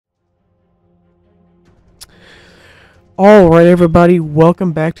Alright everybody,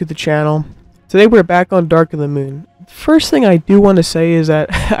 welcome back to the channel. Today we're back on Dark of the Moon. First thing I do want to say is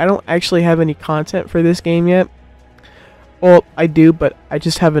that I don't actually have any content for this game yet. Well, I do, but I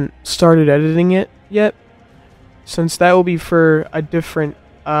just haven't started editing it yet. Since that will be for a different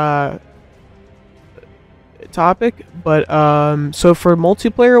topic. But so for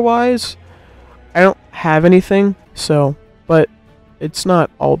multiplayer wise, I don't have anything, so but it's not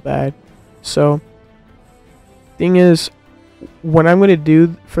all bad. So thing is, what I'm going to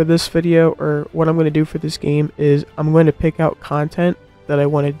do for this video, or what I'm going to do for this game, is I'm going to pick out content that I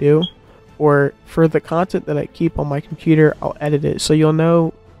want to do, or for the content that I keep on my computer, I'll edit it so you'll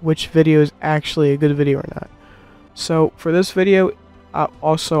know which video is actually a good video or not. So for this video,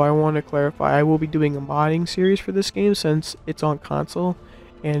 also I want to clarify, I will be doing a modding series for this game since it's on console,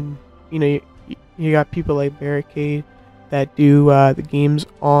 and you know, you got people like Barricade that do the games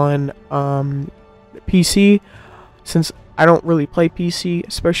on PC. Since I don't really play PC,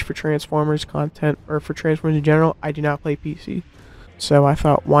 especially for Transformers content, or for Transformers in general, I do not play PC. So I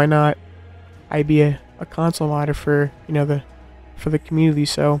thought, why not I be a console modder for, you know, for the community.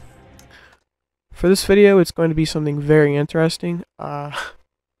 So for this video, it's going to be something very interesting,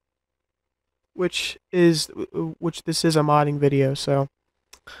 which this is a modding video. So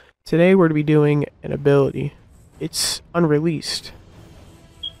today we're going to be doing an ability. It's unreleased,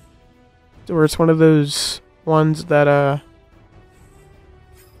 or it's one of those ones that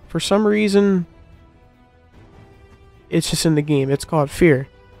for some reason it's just in the game. It's called Fear.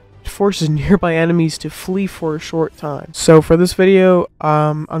 It forces nearby enemies to flee for a short time. So for this video,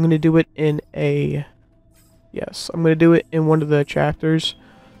 I'm gonna do it in I'm gonna do it in one of the chapters.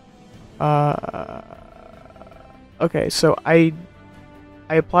 Okay, so I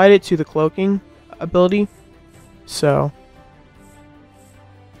applied it to the cloaking ability. So,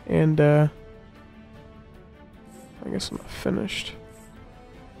 and I guess I'm not finished.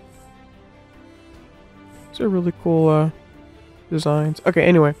 These are really cool designs. Okay,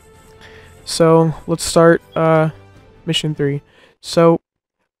 anyway. So, let's start mission 3. So,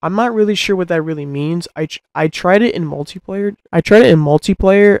 I'm not really sure what that really means. I tried it in multiplayer.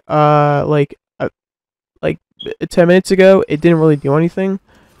 Like 10 minutes ago. It didn't really do anything.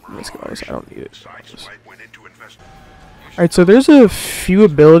 Let's go. I don't need it. Alright, so there's a few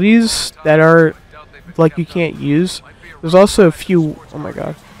abilities that are like you can't use. There's also a few, oh my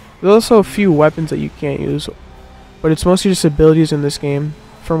god, there's also a few weapons that you can't use, but it's mostly just abilities in this game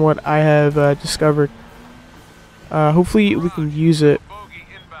from what I have discovered. Hopefully we can use it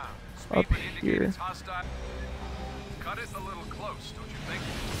up here.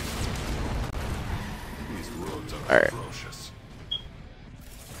 Alright.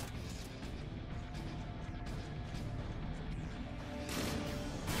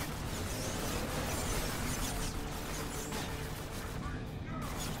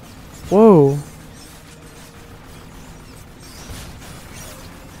 Whoa.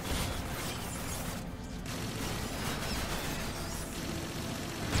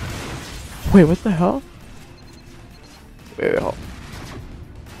 Wait, what the hell? Wait, hold.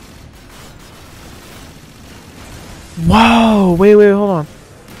 Whoa, wait, hold on.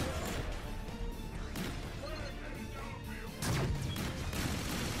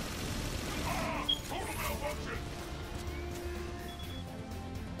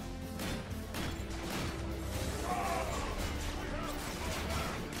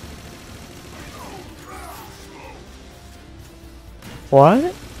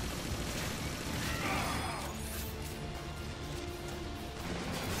 What?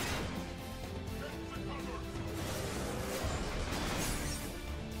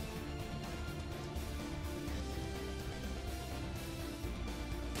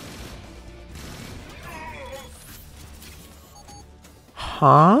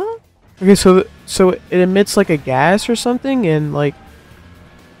 Huh? Okay, so it emits like a gas or something, and like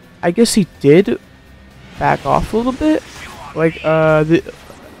I guess he did back off a little bit. Like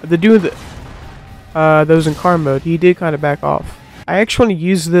the dude that was in car mode, he did kind of back off. I actually want to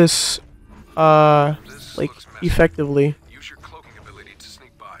use this like effectively. Use your cloaking ability to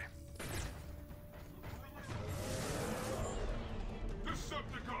sneak by.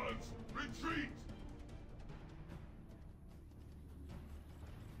 Decepticons, retreat!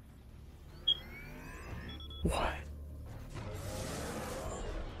 What?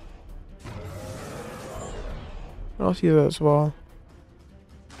 I'll see that as well.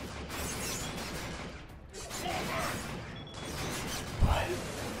 What?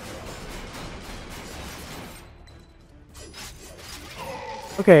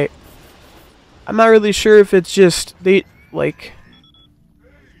 Okay. I'm not really sure if it's just they like. Hey,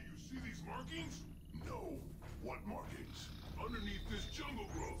 you see these markings? No. What markings? Underneath this jungle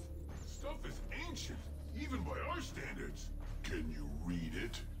growth. Stuff is ancient, even by our standards. Can you read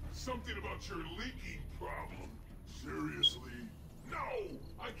it? Something about your leaking problem. Seriously? No!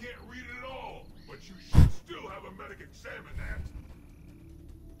 I can't read it at all! But you should still have a medic examine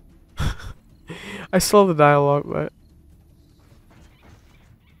that. I saw the dialogue, but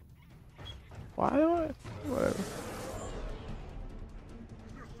why do I? Whatever.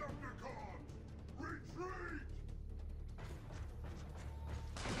 Retreat!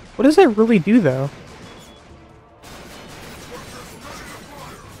 What does that really do, though?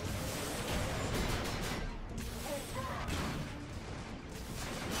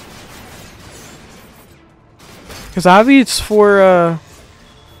 Because obviously it's for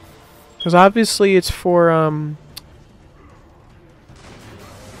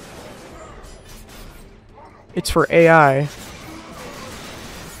it's for AI.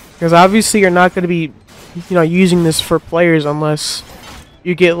 Because obviously you're not going to be, using this for players unless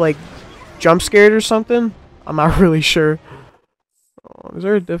you get like jump scared or something. I'm not really sure. Oh, is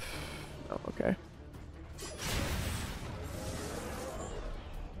there a diff? Oh, okay.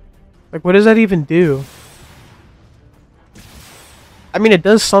 Like, what does that even do? I mean, it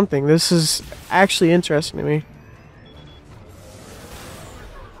does something. This is actually interesting to me.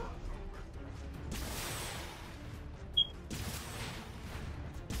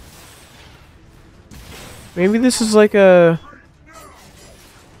 Maybe this is like a...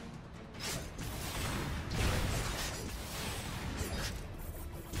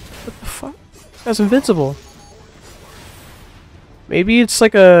 What the fuck? That's invincible. Maybe it's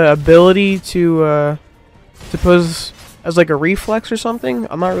like a ability to pose as like a reflex or something?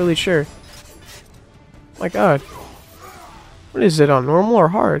 I'm not really sure. My god. What is it, on normal or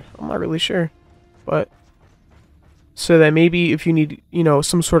hard? I'm not really sure. But so that maybe if you need,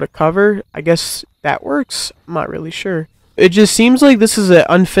 some sort of cover, I guess that works? I'm not really sure. It just seems like this is an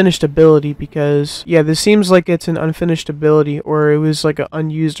unfinished ability because, yeah, this seems like it's an unfinished ability, or it was like an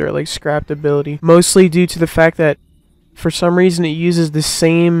unused or like scrapped ability. Mostly due to the fact that for some reason it uses the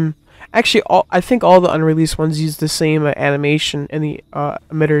same... Actually, I think all the unreleased ones use the same animation in the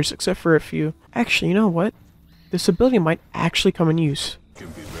emitters, except for a few. Actually, you know what? This ability might actually come in use.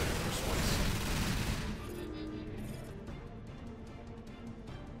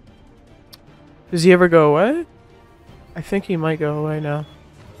 Does he ever go away? I think he might go away now.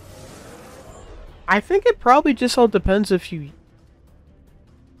 I think it probably just all depends if you...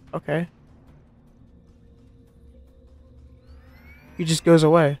 Okay. He just goes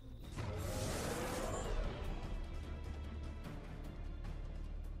away.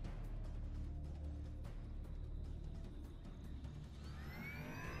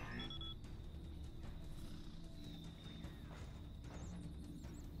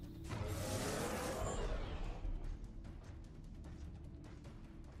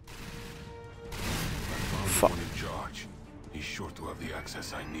 Fuck. In charge. He's sure to have the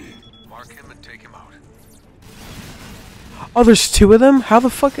access I need. Mark him and take him out. Oh, there's two of them? How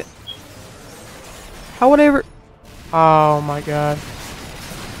the fuck... How would I ever... Oh my god.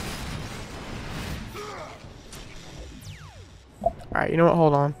 Alright, you know what?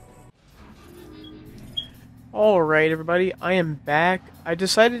 Hold on. Alright, everybody. I am back. I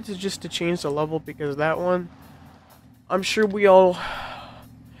decided to change the level because that one... I'm sure we all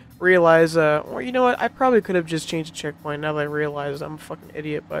realize, well, you know what? I probably could have just changed the checkpoint now that I realize I'm a fucking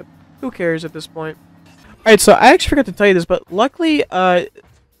idiot, but who cares at this point? Alright, so I actually forgot to tell you this, but luckily,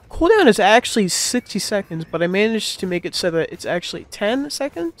 cooldown is actually 60 seconds, but I managed to make it so that it's actually 10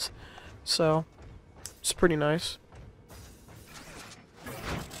 seconds, so it's pretty nice.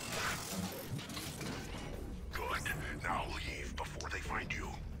 Good. Now leave before they find you.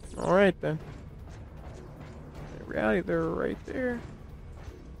 Alright then. In reality, they're right there.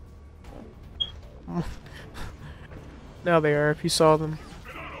 Now they are, if you saw them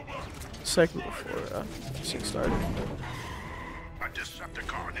a second before scene started. A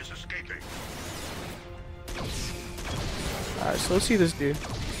Decepticon is escaping. Alright, so let's see this dude.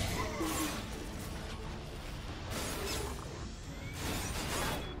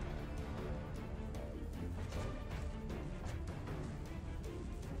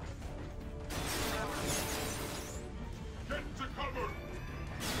 Get to cover.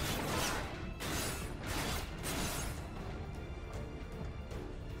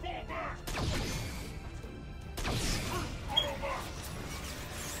 Fall back.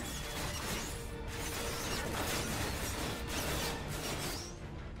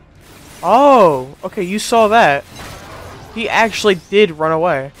 Oh, okay, you saw that. He actually did run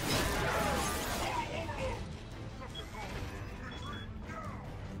away.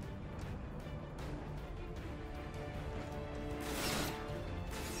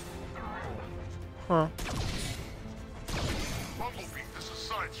 Huh. Bumblebee, this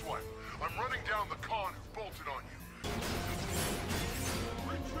is Sideswipe. I'm running down the con who bolted on you.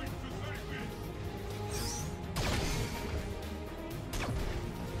 Retreat to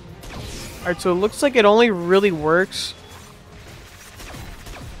safety. Alright, so it looks like it only really works.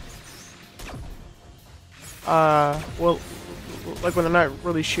 Well, like when they're not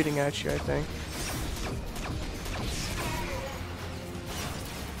really shooting at you, I think.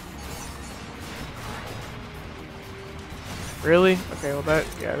 Really? Okay, well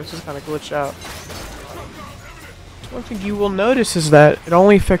yeah, this is kind of glitched out. One thing you will notice is that it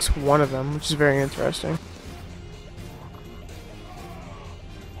only affects one of them, which is very interesting.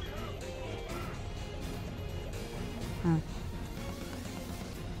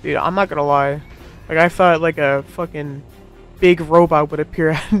 Dude, I'm not gonna lie. Like, I thought like a fucking big robot would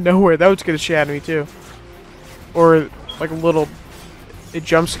appear out of nowhere. That would scare the shit out of me too. Or like a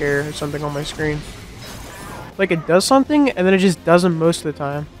jump scare or something on my screen. Like it does something and then it just doesn't most of the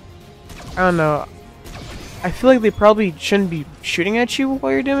time. I don't know. I feel like they probably shouldn't be shooting at you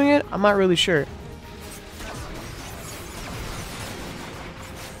while you're doing it. I'm not really sure.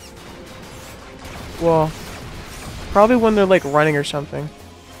 Well, probably when they're like running or something.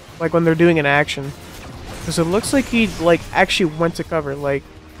 Like when they're doing an action. Because it looks like he like actually went to cover. Like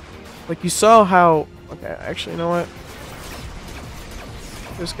you saw how... Okay, actually, you know what?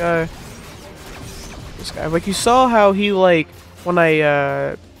 This guy. Like you saw how he like when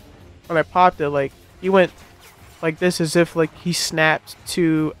I popped it, like he went like this as if like he snapped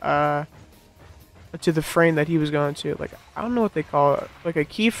to the frame that he was going to. Like I don't know what they call it. Like a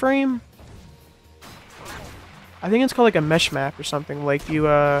keyframe? I think it's called like a mesh map or something. Like you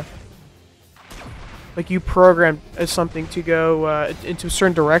programmed something to go into a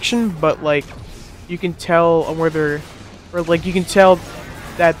certain direction, but like you can tell where they're, or like you can tell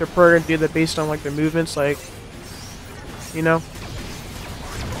that they're programmed to do that based on like their movements, like, you know.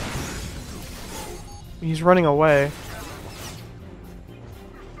 He's running away.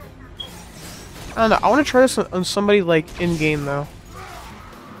 I don't know. I want to try this on somebody like in game though.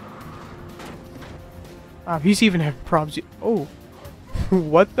 Wow, he's even having problems. Oh,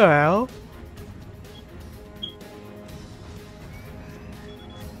 what the hell?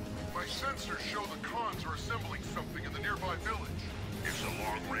 My sensors show the cons are assembling something in the nearby village. It's a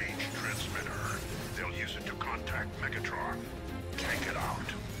long-range transmitter. They'll use it to contact Megatron. Take it out.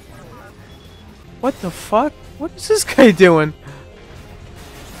 What the fuck? What is this guy doing?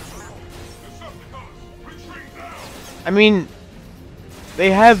 I mean,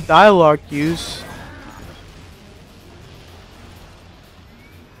 they have dialogue cues.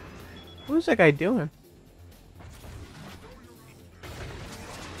 What is that guy doing?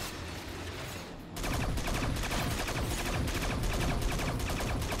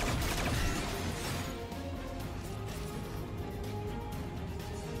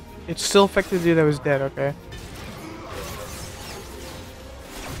 It still affected the dude that was dead, okay.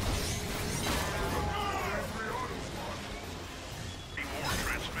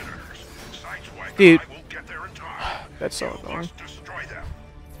 Dude, that's so annoying.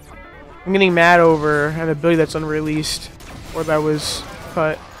 I'm getting mad over an ability that's unreleased, or that was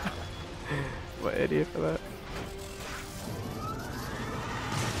cut. What an idiot for that.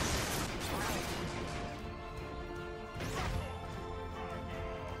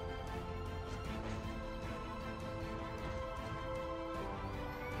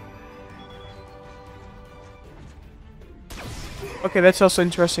 Okay, that's also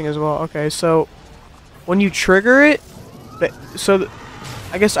interesting as well. Okay, so when you trigger it,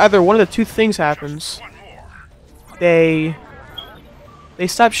 I guess either one of the two things happens. They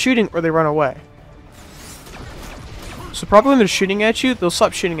stop shooting or they run away. So probably when they're shooting at you, they'll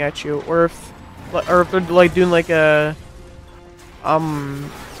stop shooting at you, or if they're like doing like a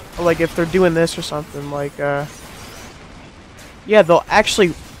like if they're doing this or something, like yeah, they'll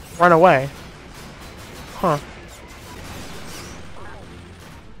actually run away. Huh.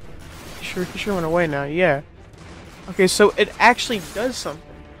 He sure went away now, yeah. Okay, so it actually does something.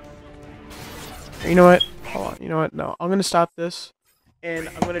 You know what? Hold on, you know what? No, I'm gonna stop this, and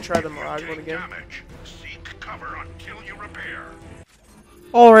I'm gonna try the Mirage one again.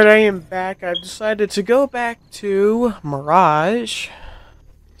 Alright, I am back. I've decided to go back to Mirage.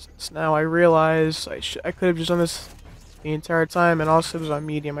 Since now I realize I could have just done this the entire time, and also it was on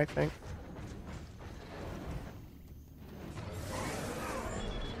medium, I think.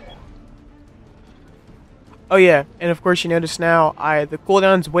 Oh yeah, and of course you notice now the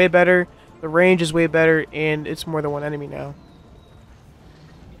cooldown's way better, the range is way better, and it's more than one enemy now.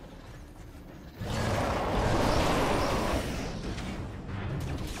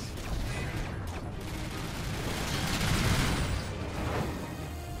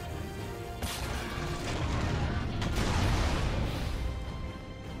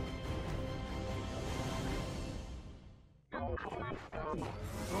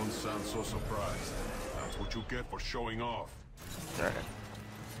 Don't sound so surprised. That's what you get for showing off. Alright.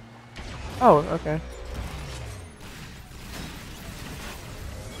 Oh, okay.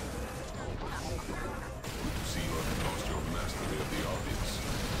 Good to see you haven't lost your mastery of the obvious.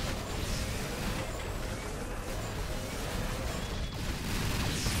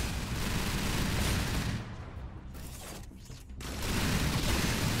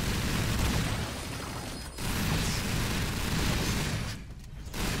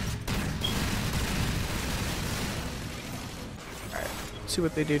 See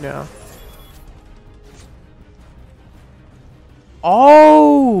what they do now.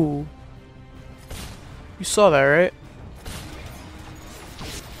 Oh! You saw that, right?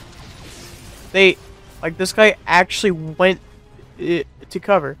 They, like, this guy actually went to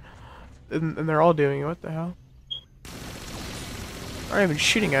cover. And they're all doing it. What the hell? They're not even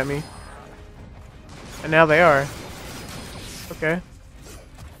shooting at me. And now they are. Okay.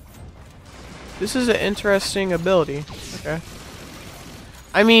 This is an interesting ability. Okay.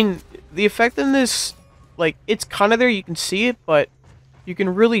 I mean, the effect in this, like, it's kind of there, you can see it, but you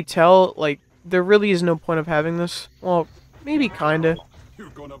can really tell, like, there really is no point of having this. Well, maybe kinda. You're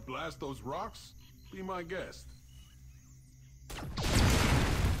gonna blast those rocks? Be my guest.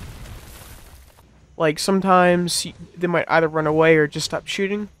 Like, sometimes they might either run away or just stop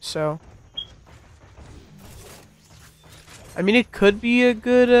shooting, so. I mean, it could be a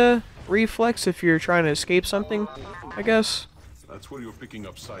good, reflex if you're trying to escape something, I guess. That's where you're picking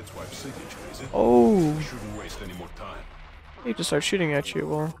up Sideswipe's signature, is it? Oh. We shouldn't waste any more time. They just start shooting at you.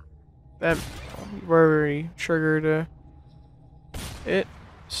 Well, that you already triggered it,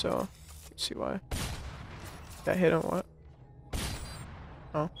 so let's see why. That hit on what?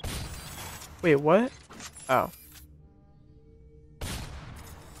 Oh. Wait, what? Oh.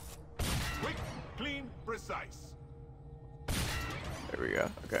 Quick, clean, precise. There we go.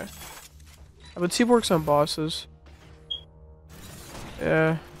 Okay. I would see if it works on bosses.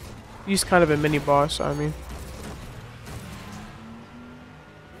 Yeah. He's kind of a mini boss, I mean.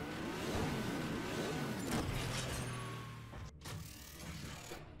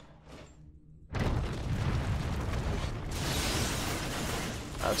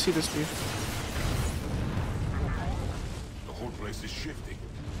 Let's see this dude. The whole place is shifting.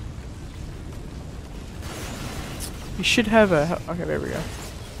 He should have a... Okay, there we go.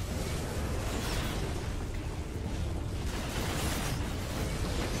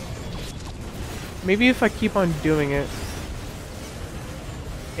 Maybe if I keep on doing it,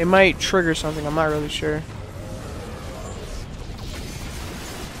 it might trigger something. I'm not really sure.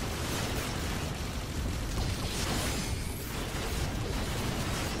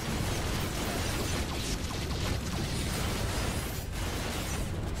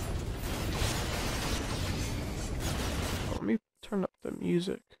 Let me turn up the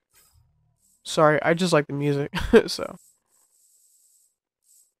music. Sorry, I just like the music, so.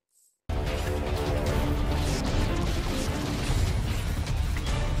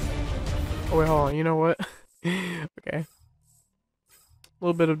 Oh wait, hold on. You know what? Okay. A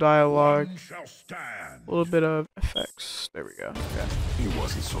little bit of dialogue. A little bit of effects. There we go. Okay. He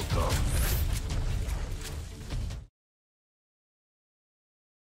wasn't so tough.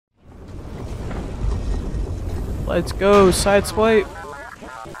 Let's go, Sideswipe.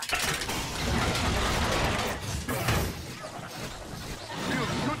 Feels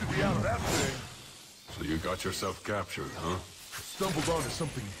good to be out of that thing. So you got yourself captured, huh? Stumbled onto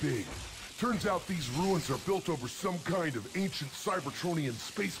something big. Turns out these ruins are built over some kind of ancient Cybertronian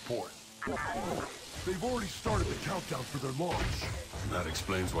spaceport. They've already started the countdown for their launch. That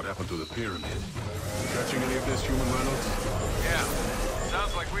explains what happened to the pyramid. Catching any of this, Human Reynolds? Yeah.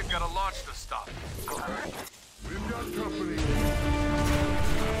 Sounds like we've got a launch to stop. We've got company.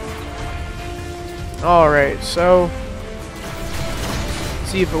 Alright, so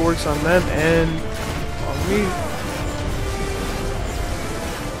see if it works on them and on me.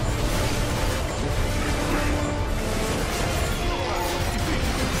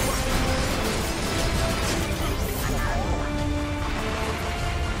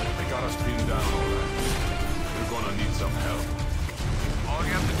 They got us pinned down, all right. We're gonna need some help. All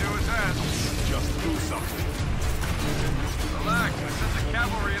you have to do is ask. Just do something. Relax. I sent the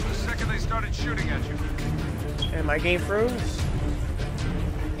cavalry in the second they started shooting at you. And my game froze.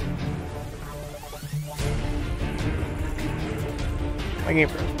 My game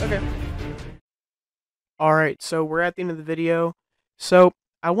froze. Okay. Alright, so we're at the end of the video. So,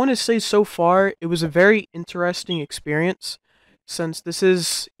 I want to say so far, it was a very interesting experience. Since this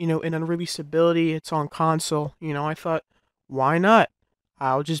is, you know, an unreleased ability, it's on console, you know, I thought, why not?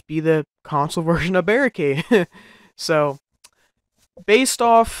 I'll just be the console version of Barricade. So, based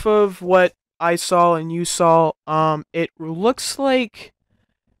off of what I saw and you saw, it looks like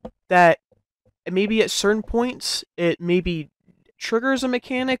that maybe at certain points it maybe triggers a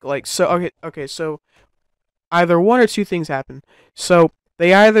mechanic. Like so, okay, so either one or two things happen. So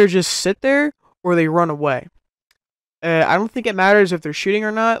they either just sit there or they run away. I don't think it matters if they're shooting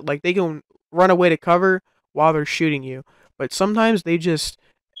or not. Like they can run away to cover while they're shooting you, but sometimes they just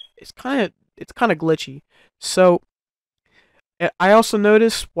it's kind of glitchy. So I also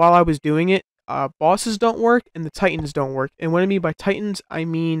noticed while I was doing it, bosses don't work and the titans don't work. And what I mean by titans, I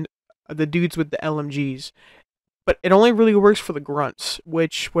mean the dudes with the LMGs. But it only really works for the grunts,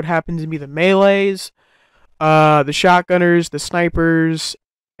 which would happen to be the melees, the shotgunners, the snipers,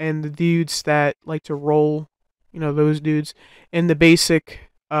 and the dudes that like to roll, those dudes, and the basic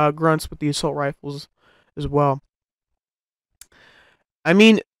grunts with the assault rifles as well. I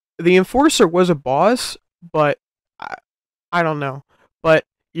mean, the enforcer was a boss, but I, I don't know. But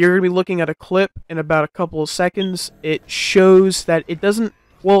you're gonna be looking at a clip in about a couple of seconds. It shows that it doesn't.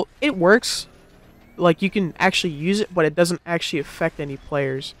 Well, it works. Like you can actually use it, but it doesn't actually affect any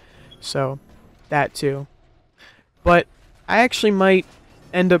players. So that too. But I actually might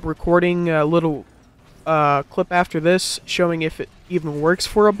end up recording a little clip after this showing if it even works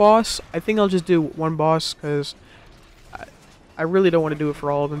for a boss. I think I'll just do one boss because I really don't want to do it for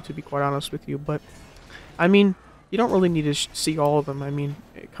all of them, to be quite honest with you. But I mean, you don't really need to see all of them. I mean,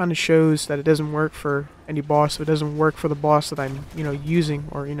 it kind of shows that it doesn't work for any boss. If it doesn't work for the boss that I'm, using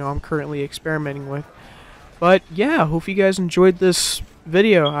or, I'm currently experimenting with. But yeah, hope you guys enjoyed this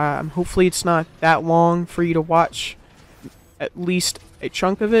video. Hopefully it's not that long for you to watch at least a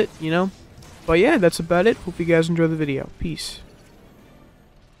chunk of it. But yeah, that's about it. Hope you guys enjoy the video. Peace.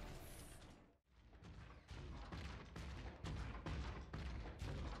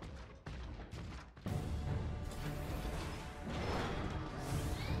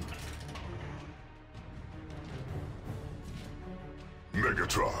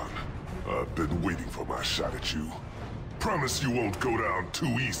 Megatron, I've been waiting for my shot at you. Promise you won't go down too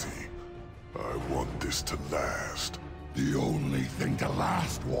easy. I want this to last. The only thing to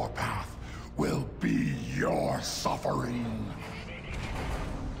last, Warpath, will be your suffering.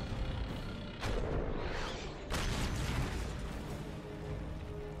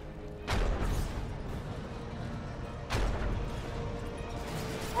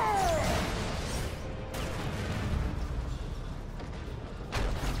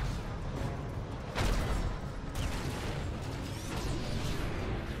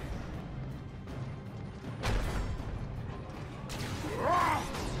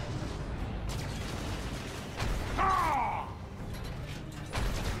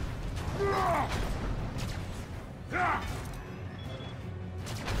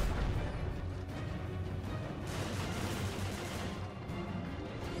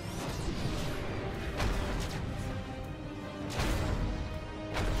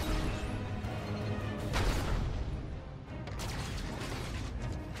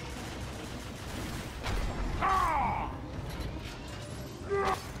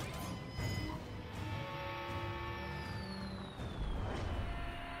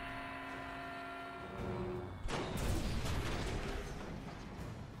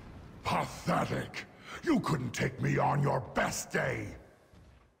 Pathetic! You couldn't take me on your best day!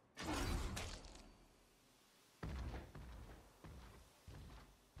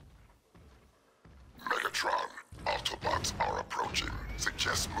 Megatron, Autobots are approaching.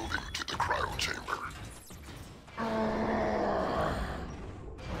 Suggest moving to the cryo chamber.